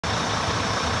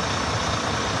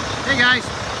Hey guys,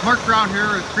 Mark Brown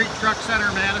here at Crete Truck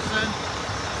Center, Madison,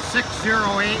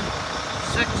 608-642-0172.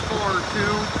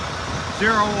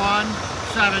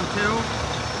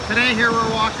 Today here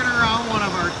we're walking around one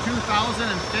of our 2015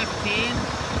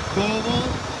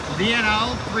 VOLVO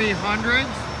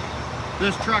VNL300s.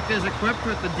 This truck is equipped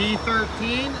with the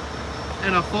D13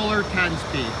 and a Fuller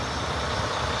 10-speed.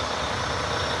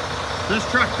 This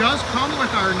truck does come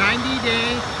with our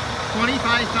 90-day,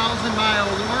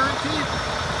 25,000-mile warranty.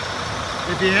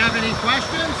 If you have any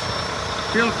questions,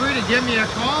 feel free to give me a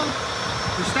call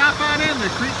or stop on in to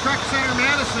Crete Truck Center,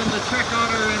 Madison to check out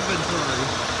our inventory.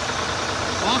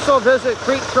 Also visit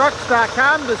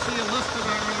CreteTrucks.com to see a list of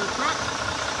our other trucks.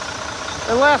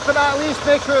 And last but not least,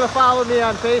 make sure to follow me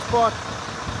on Facebook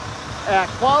at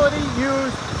Quality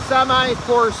Used Semi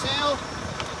For Sale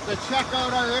to check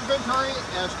out our inventory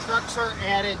as trucks are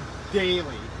added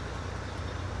daily.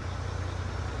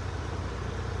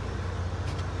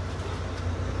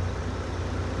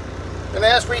 And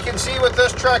as we can see with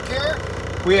this truck here,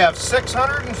 we have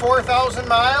 604,000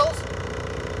 miles.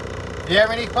 If you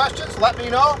have any questions, let me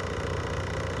know.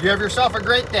 You have yourself a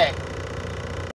great day.